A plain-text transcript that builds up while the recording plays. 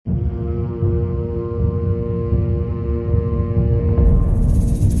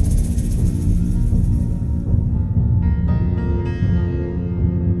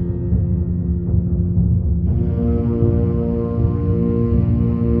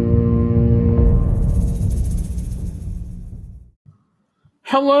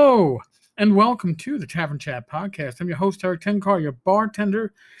Hello, and welcome to the Tavern Chat Podcast. I'm your host, Eric Tenkar, your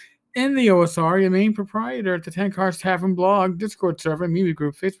bartender in the OSR, your main proprietor at the Tenkar's Tavern blog, Discord server, media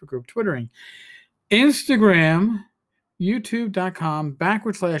group, Facebook group, Twittering, Instagram,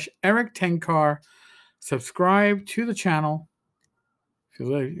 youtube.com/Eric Tenkar. Subscribe to the channel.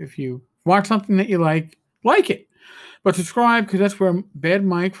 If you watch something that you like it. But subscribe because that's where Bad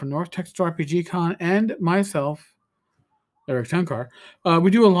Mike from North Texas RPG Con and myself, Eric Tenkar, we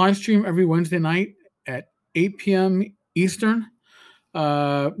do a live stream every Wednesday night at 8 p.m. Eastern,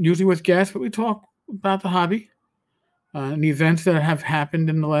 usually with guests, but we talk about the hobby and the events that have happened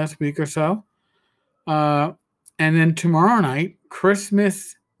in the last week or so. And then tomorrow night,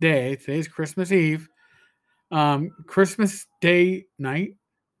 Christmas Day, today's Christmas Eve, Christmas Day night,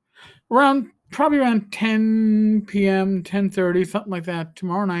 probably around 10 p.m., 10:30, something like that.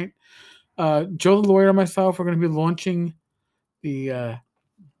 Tomorrow night, Joe the Lawyer and myself are going to be launching the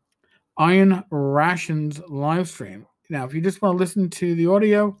Iron Rations live stream. Now, if you just want to listen to the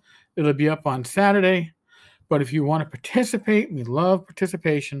audio, it'll be up on Saturday. But if you want to participate, we love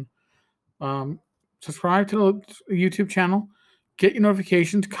participation. Subscribe to the YouTube channel, get your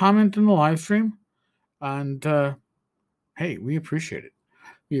notifications, comment on the live stream, and hey, we appreciate it.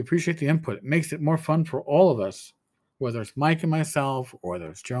 We appreciate the input. It makes it more fun for all of us, whether it's Mike and myself or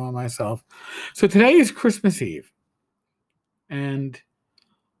whether it's Joe and myself. So today is Christmas Eve. And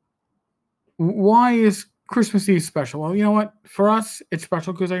why is Christmas Eve special? Well, you know what? For us, it's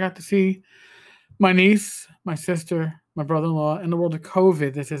special because I got to see my niece, my sister, my brother-in-law. In the world of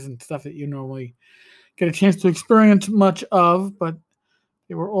COVID, this isn't stuff that you normally get a chance to experience much of, but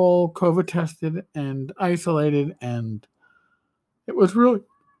they were all COVID tested and isolated, and it was good.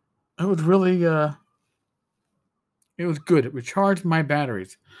 It recharged my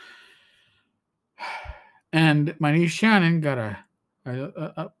batteries. And my niece Shannon got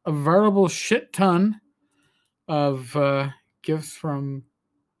a veritable shit ton of gifts from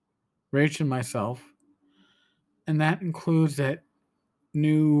Rach and myself, and that includes that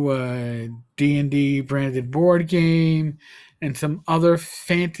new D&D branded board game and some other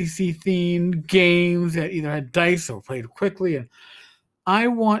fantasy themed games that either had dice or played quickly. And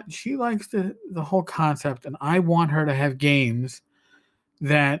she likes the whole concept, and I want her to have games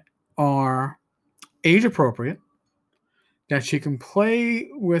that are age appropriate, that she can play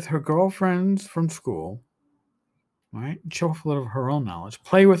with her girlfriends from school, right? Show off a little of her own knowledge.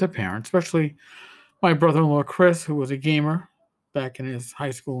 Play with her parents, especially my brother-in-law, Chris, who was a gamer back in his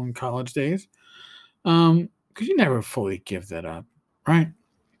high school and college days. Because you never fully give that up, right?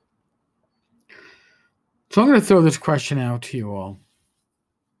 So I'm going to throw this question out to you all.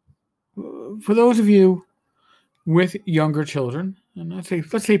 For those of you with younger children, and let's say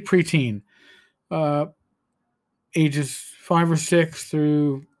preteen, ages 5 or 6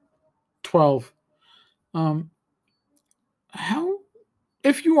 through 12,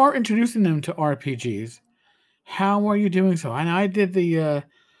 if you are introducing them to RPGs, how are you doing so? And I did the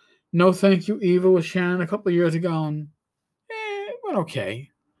No Thank You Eva with Shannon a couple of years ago, and it went okay.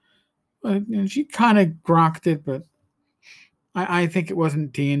 But, she kind of grokked it, but I think it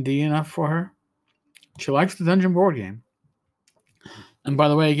wasn't D&D enough for her. She likes the Dungeon board game. And by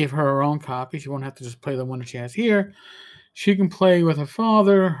the way, I gave her her own copy. She won't have to just play the one that she has here. She can play with her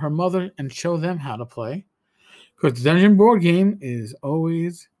father, her mother, and show them how to play. Because the Dungeon board game is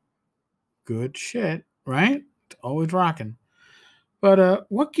always good shit, right? It's always rocking. But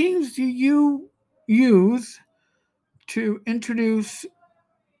what games do you use to introduce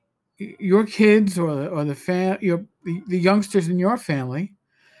your kids or the youngsters in your family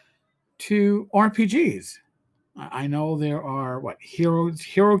to RPGs? I know there are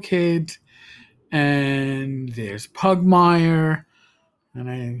Hero Kids, and there's Pugmire, and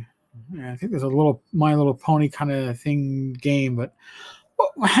I think there's a little My Little Pony kind of thing game. But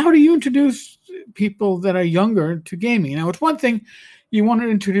how do you introduce people that are younger to gaming? Now, it's one thing you want to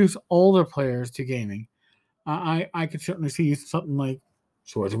introduce older players to gaming. I could certainly see something like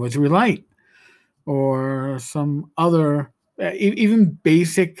Swords and Wizardry Light, or some other, even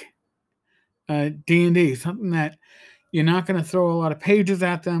basic D&D, something that you're not going to throw a lot of pages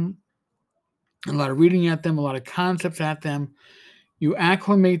at them, a lot of reading at them, a lot of concepts at them. You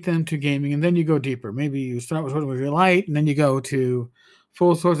acclimate them to gaming, and then you go deeper. Maybe you start with Swords and Wizardry Light, and then you go to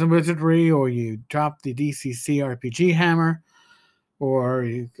full Swords and Wizardry, or you drop the DCC RPG hammer, or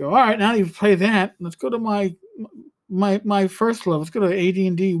you go, all right, now you've played that, let's go to my first level. Let's go to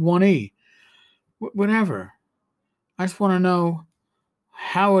AD&D 1E. Whatever. I just want to know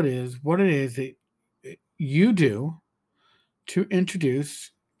how it is, what it is that you do to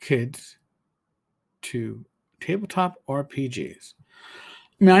introduce kids to tabletop RPGs.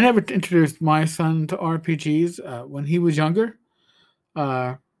 I mean, I never introduced my son to RPGs. When he was younger,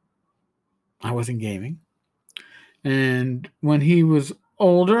 uh, I wasn't gaming. And when he was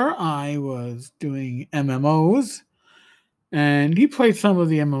older, I was doing MMOs. And he played some of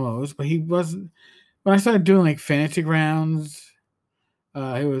the MMOs, but he wasn't. When I started doing like Fantasy Grounds,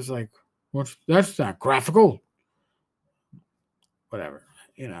 he was like, that's not graphical. Whatever,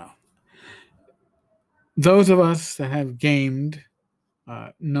 you know. Those of us that have gamed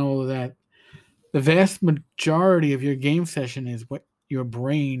know that the vast majority of your game session is what your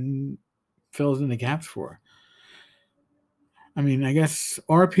brain fills in the gaps for. I mean, I guess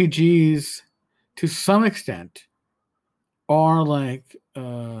RPGs to some extent are like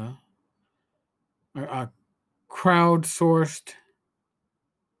a crowdsourced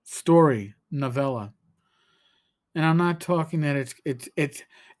story novella. And I'm not talking that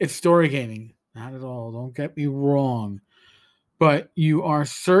it's story gaming. Not at all. Don't get me wrong. But you are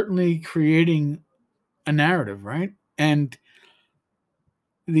certainly creating a narrative, right? And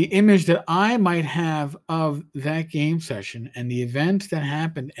the image that I might have of that game session and the events that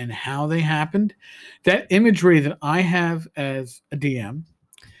happened and how they happened, that imagery that I have as a DM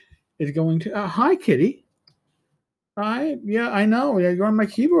is going to, hi, Kitty. I know. Yeah, you're on my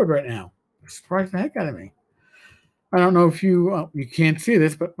keyboard right now. Surprised the heck out of me. I don't know if you can't see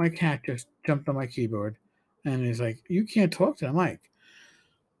this, but my cat just jumped on my keyboard and is like, you can't talk to the mic.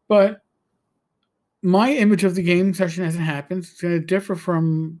 But my image of the game session as it happens is going to differ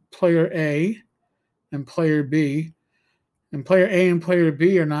from player A and player B. And player A and player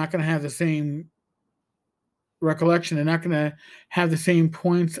B are not going to have the same recollection. They're not going to have the same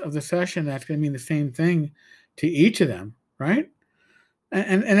points of the session. That's going to mean the same thing to each of them, right?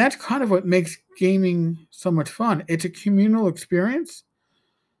 And that's kind of what makes gaming so much fun. It's a communal experience,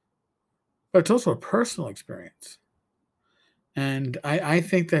 but it's also a personal experience. And I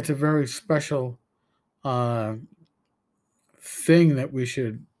think that's a very special uh, thing that we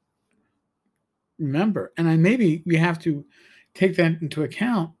should remember. And maybe we have to take that into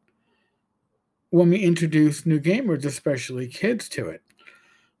account when we introduce new gamers, especially kids, to it.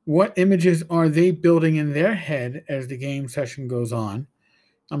 What images are they building in their head as the game session goes on?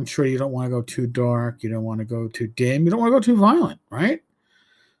 I'm sure you don't want to go too dark. You don't want to go too dim. You don't want to go too violent, right?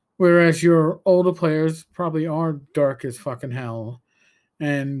 Whereas your older players probably are dark as fucking hell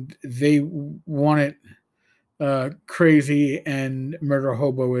and they want it crazy and murder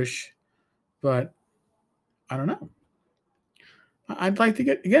hobo-ish, but I don't know. I'd like to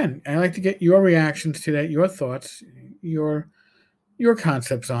get your reactions to that, your thoughts, your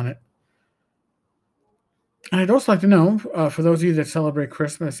concepts on it. And I'd also like to know, for those of you that celebrate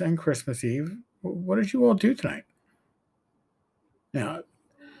Christmas and Christmas Eve, what did you all do tonight? Now,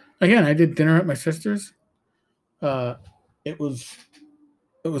 again, I did dinner at my sister's. Uh, it was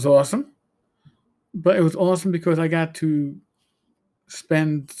it was awesome, but it was awesome because I got to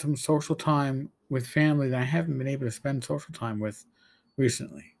spend some social time with family that I haven't been able to spend social time with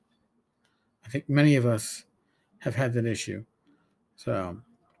recently. I think many of us have had that issue. So,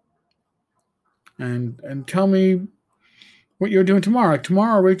 and tell me what you're doing tomorrow. Like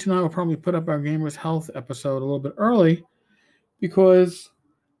tomorrow, Rachel and I will probably put up our Gamers Health episode a little bit early because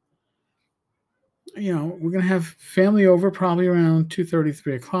we're gonna have family over probably around 2:30,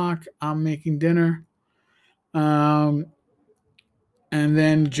 3 o'clock. I'm making dinner. Um, and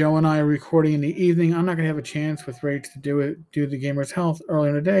then Joe and I are recording in the evening. I'm not gonna have a chance with Rach to do the Gamers Health earlier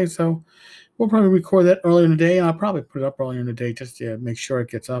in the day, so we'll probably record that earlier in the day, and I'll probably put it up earlier in the day just to make sure it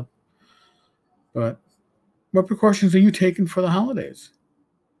gets up. But what precautions are you taking for the holidays?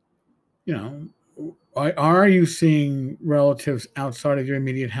 Are you seeing relatives outside of your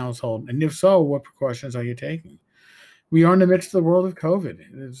immediate household? And if so, what precautions are you taking? We are in the midst of the world of COVID.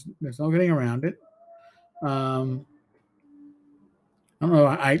 There's no getting around it. I don't know.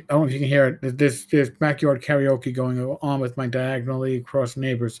 I don't know if you can hear it. There's backyard karaoke going on with my diagonally across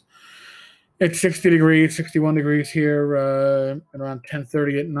neighbors. It's 60 degrees, 61 degrees here at around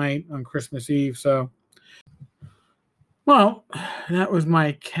 10:30 at night on Christmas Eve. So, well, that was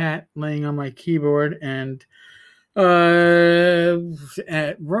my cat laying on my keyboard and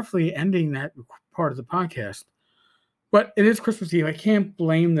at roughly ending that part of the podcast. But it is Christmas Eve. I can't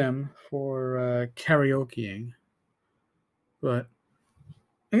blame them for karaokeing. But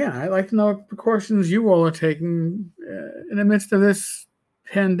again, I'd like to know what precautions you all are taking in the midst of this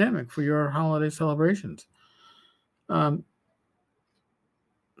pandemic for your holiday celebrations.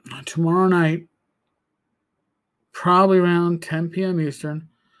 Tomorrow night, probably around 10 p.m. Eastern,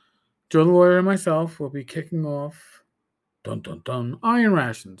 Joe the Lawyer and myself will be kicking off dun dun dun Iron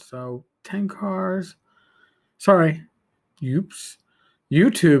Rations. So 10 cars. Sorry, oops.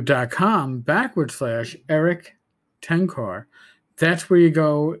 youtube.com/Eric Tenkar. That's where you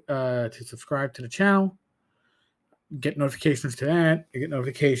go to subscribe to the channel, get notifications to that. You get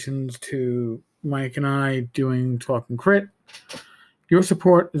notifications to Mike and I doing Talking Crit. Your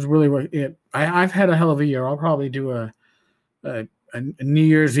support is really what it. I've had a hell of a year. I'll probably do a New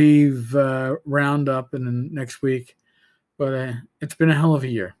Year's Eve roundup in the next week, but it's been a hell of a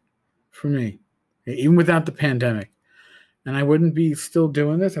year for me, even without the pandemic. And I wouldn't be still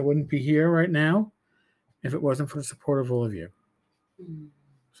doing this. I wouldn't be here right now if it wasn't for the support of all of you.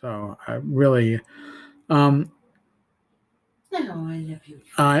 So I really, No, I love you.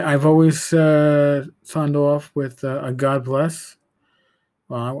 I've always signed off with a God bless.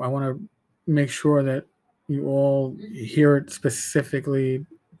 Well, I want to make sure that you all hear it specifically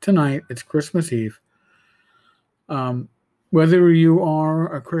tonight. It's Christmas Eve. Whether you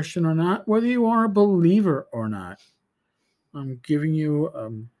are a Christian or not, whether you are a believer or not, I'm giving you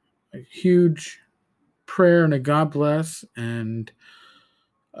a huge prayer and a God bless and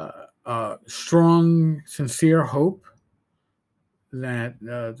strong, sincere hope that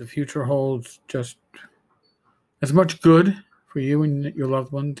the future holds just as much good for you and your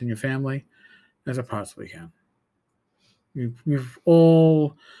loved ones and your family as it possibly can. We've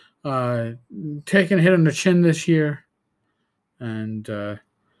all taken a hit on the chin this year, and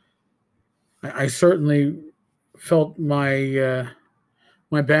I certainly felt my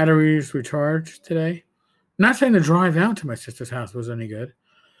my batteries recharged today. Not saying the drive out to my sister's house was any good,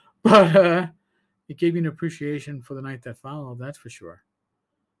 but it gave me an appreciation for the night that followed, that's for sure.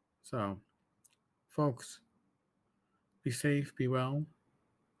 So, folks, be safe, be well.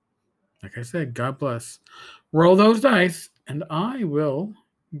 Like I said, God bless. Roll those dice, and I will,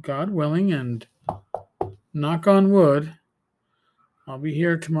 God willing, and knock on wood, I'll be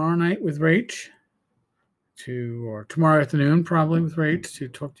here tomorrow night with Rach or tomorrow afternoon probably with Rach to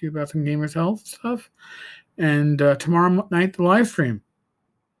talk to you about some Gamers Health stuff. And tomorrow night, the live stream.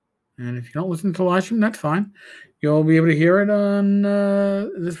 And if you don't listen to the live stream, that's fine. You'll be able to hear it on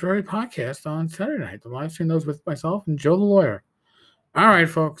this very podcast on Saturday night. The live stream goes with myself and Joe the Lawyer. All right,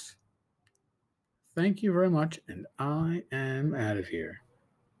 folks. Thank you very much, and I am out of here.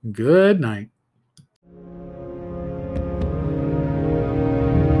 Good night.